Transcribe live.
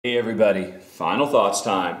Hey everybody, final thoughts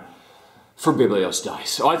time for Biblios dice.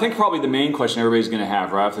 So I think probably the main question everybody's going to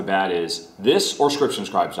have right off the bat is this or Scripts and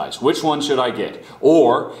Scribes dice. Which one should I get?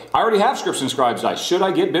 Or I already have Scripts and Scribes dice. Should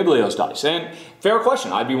I get Biblios dice? And fair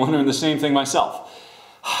question. I'd be wondering the same thing myself.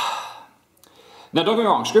 Now don't get me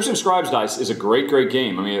wrong, Scripts and Scribes dice is a great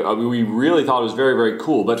game. I mean, we really thought it was very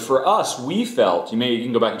cool. But for us, we felt, you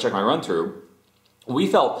can go back and check my run through. We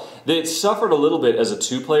felt that it suffered a little bit as a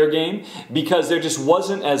two-player game because there just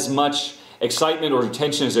wasn't as much excitement or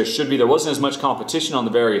attention as there should be. There wasn't as much competition on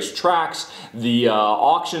the various tracks. The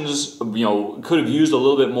auctions, could have used a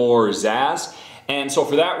little bit more zazz. And so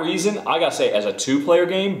for that reason, I gotta say, as a two-player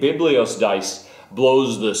game, Biblios dice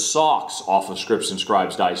blows the socks off of Scripts and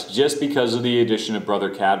Scribes dice just because of the addition of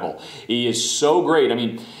Brother Cadwell. He is so great.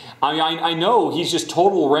 I know he's just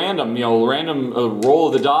total random, random roll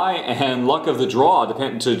of the die and luck of the draw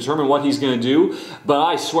to determine what he's going to do. But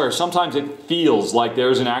I swear, sometimes it feels like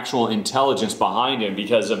there's an actual intelligence behind him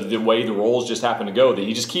because of the way the rolls just happen to go. That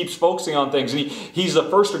he just keeps focusing on things, and he's the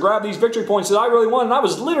first to grab these victory points that I really want. And I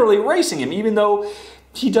was literally racing him, even though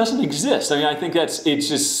he doesn't exist. I think it's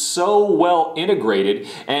just so well integrated,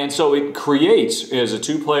 and so it creates, as a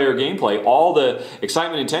two-player gameplay, all the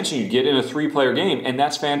excitement and tension you get in a three-player game, and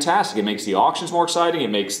that's fantastic. It makes the auctions more exciting, it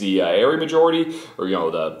makes the area majority, or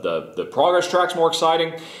the progress tracks more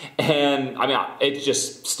exciting, and it's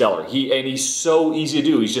just stellar. He's so easy to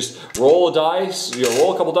do. He's just roll a dice,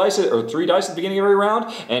 roll a couple dice, or 3 dice at the beginning of every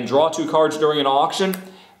round, and draw 2 cards during an auction.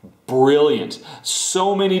 Brilliant.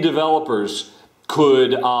 So many developers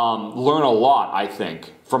could learn a lot, I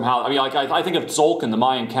think, from how, I think of Tzolk'in, the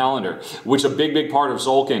Mayan calendar, which a big part of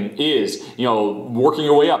Tzolk'in is, working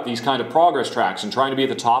your way up these kind of progress tracks and trying to be at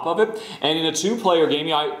the top of it. And in a two-player game,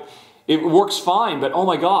 it works fine, but oh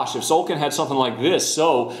my gosh, if Tzolk'in had something like this,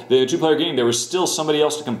 so the two-player game, there was still somebody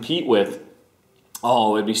else to compete with,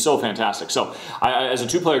 oh, it'd be so fantastic. So, as a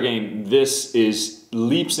two-player game, this is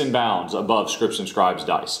leaps and bounds above Scripts and Scribes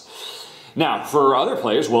dice. Now, for other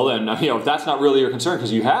players, well then, if that's not really your concern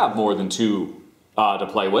because you have more than 2 to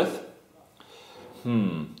play with.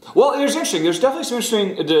 Well, there's definitely some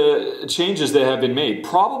interesting changes that have been made.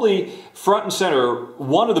 Probably front and center,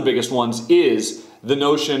 one of the biggest ones is the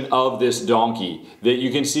notion of this donkey that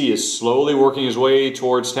you can see is slowly working his way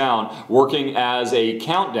towards town, working as a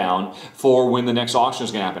countdown for when the next auction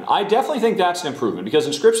is going to happen. I definitely think that's an improvement because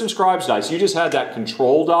in Scripts and Scribes dice, you just had that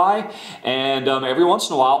control die, and every once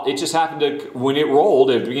in a while, it just happened to, when it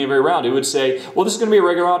rolled at the beginning of every round, it would say, well, this is going to be a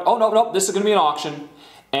regular round. Oh, no, this is going to be an auction.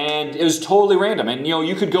 And it was totally random. And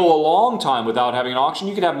you could go a long time without having an auction.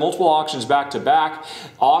 You could have multiple auctions back to back.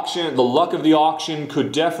 The luck of the auction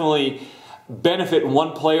could definitely benefit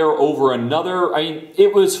one player over another.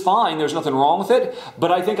 It was fine. There's nothing wrong with it.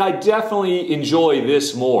 But I think I definitely enjoy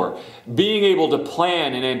this more. Being able to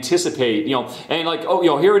plan and anticipate,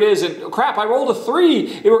 and here it is, and crap, I rolled a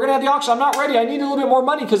 3. We're going to have the auction. I'm not ready. I need a little bit more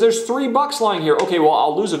money because there's $3 lying here. Okay, well,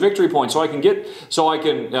 I'll lose a victory point so I can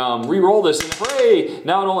re-roll this, and hooray,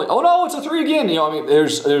 now it only, oh no, it's a 3 again.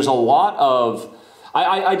 There's a lot of,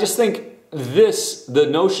 I just think the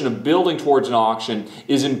notion of building towards an auction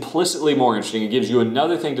is implicitly more interesting. It gives you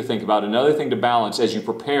another thing to think about, another thing to balance as you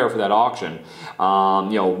prepare for that auction.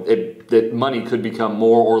 That money could become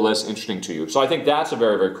more or less interesting to you. So I think that's a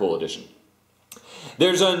very cool addition.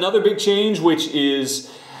 There's another big change, which is,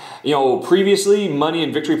 previously money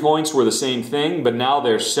and victory points were the same thing, but now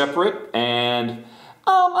they're separate, and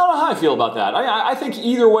I don't know how I feel about that. I think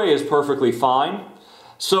either way is perfectly fine.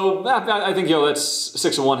 So I think that's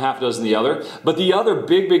 6 of one, half a dozen the other. But the other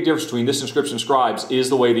big difference between this and Scripts and Scribes is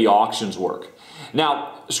the way the auctions work. Now,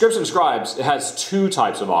 Scripts and Scribes has 2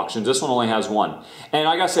 types of auctions. This one only has 1. And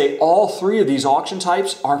I gotta say, all 3 of these auction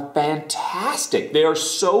types are fantastic. They are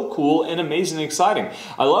so cool and amazing and exciting.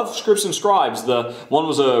 I love Scripts and Scribes. The one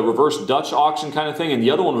was a reverse Dutch auction kind of thing, and the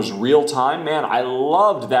other one was real-time. Man, I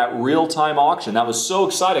loved that real-time auction. That was so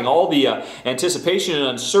exciting. All the anticipation and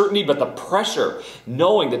uncertainty, but the pressure,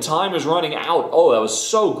 knowing the time is running out. Oh, that was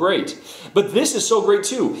so great. But this is so great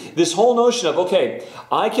too. This whole notion of, okay,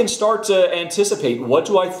 I can start to anticipate, what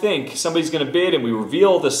do I think somebody's going to bid, and we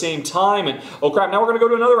reveal at the same time, and oh crap, now we're going to go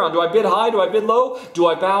to another round. Do I bid high? Do I bid low? Do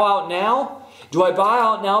I bow out now? Do I bow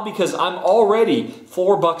out now because I'm already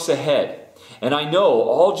 $4 ahead? And I know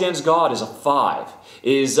all Jen's got is a 5.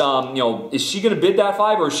 Is she going to bid that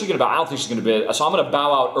 5, or is she going to bow? I don't think she's going to bid, so I'm going to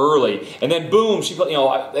bow out early. And then boom,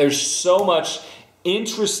 there's so much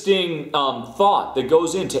interesting thought that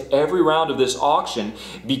goes into every round of this auction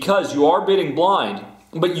because you are bidding blind.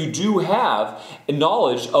 but you do have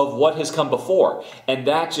knowledge of what has come before, and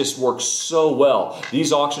that just works so well.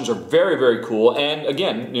 These auctions are very, very cool, and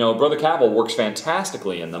again, you know, Brother Cavill works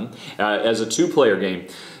fantastically in them as a two-player game.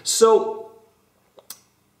 So,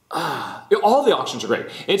 all the auctions are great.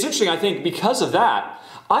 It's interesting, I think, because of that,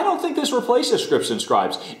 I don't think this replaces Scripts and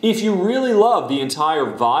Scribes. If you really love the entire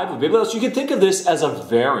vibe of Biblios, you can think of this as a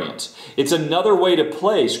variant. It's another way to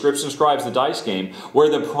play Scripts and Scribes, the dice game, where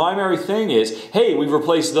the primary thing is, hey, we've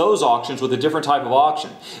replaced those auctions with a different type of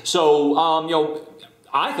auction. So, you know,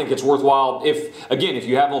 I think it's worthwhile if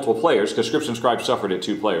you have multiple players, because Scripts and Scribes suffered at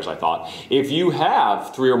 2 players, I thought. If you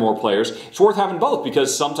have 3 or more players, it's worth having both,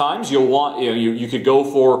 because sometimes you'll want, you could go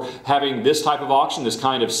for having this type of auction, this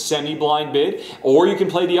kind of semi-blind bid, or you can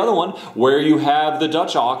play the other one where you have the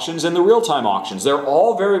Dutch auctions and the real-time auctions. They're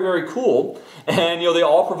all very, very cool, and they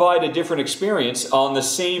all provide a different experience on the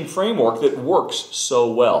same framework that works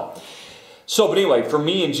so well. So, but anyway, for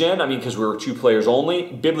me and Jen, I mean, because we were 2 players only,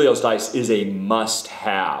 Biblios Dice is a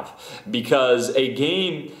must-have, because a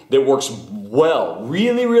game that works well,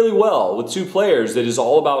 really, really well with 2 players that is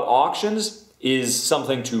all about auctions is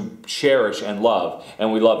something to cherish and love,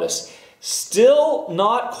 and we love this. Still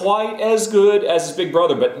not quite as good as his big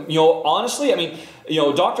brother, but, honestly, I mean,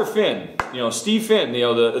 Dr. Finn, Steve Finn,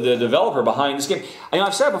 the developer behind this game,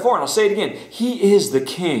 I've said it before and I'll say it again, he is the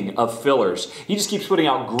king of fillers. He just keeps putting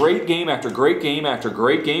out great game after great game after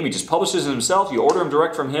great game. He just publishes it himself. You order them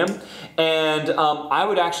direct from him. And I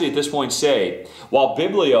would actually at this point say, while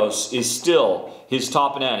Biblios is still his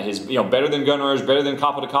top banana, his, better than Gunrush, better than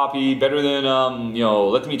Copy to Copy, better than,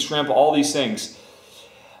 Let Them Eat Shrimp, all these things,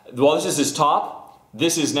 while this is his top,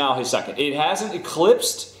 this is now his second. It hasn't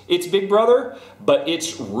eclipsed its big brother, but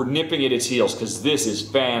it's nipping at its heels, because this is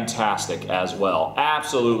fantastic as well.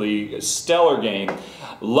 Absolutely stellar game.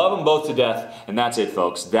 Love them both to death, and that's it,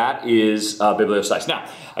 folks. That is Biblios Dice. Now,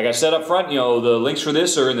 like I said up front, the links for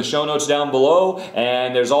this are in the show notes down below,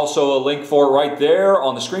 and there's also a link for it right there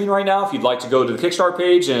on the screen right now if you'd like to go to the Kickstarter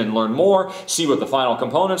page and learn more, see what the final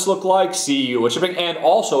components look like, see what shipping, and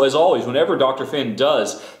also, as always, whenever Dr. Finn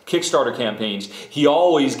does Kickstarter campaigns, he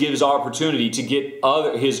always gives opportunity to get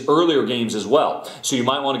his earlier games as well. So you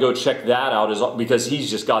might want to go check that out, because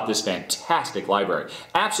he's just got this fantastic library.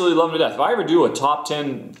 Absolutely love him to death. If I ever do a top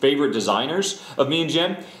 10 favorite designers of me and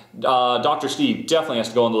Jen, Dr. Steve definitely has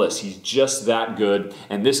to go on the list. He's just that good,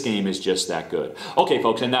 and this game is just that good. Okay,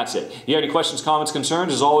 folks, and that's it. If you have any questions, comments,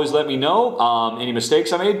 concerns, as always, let me know. Any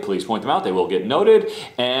mistakes I made, please point them out. They will get noted.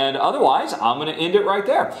 And otherwise, I'm going to end it right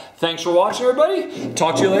there. Thanks for watching, everybody.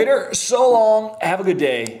 Talk to you later. So long. Have a good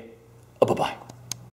day. Bye-bye.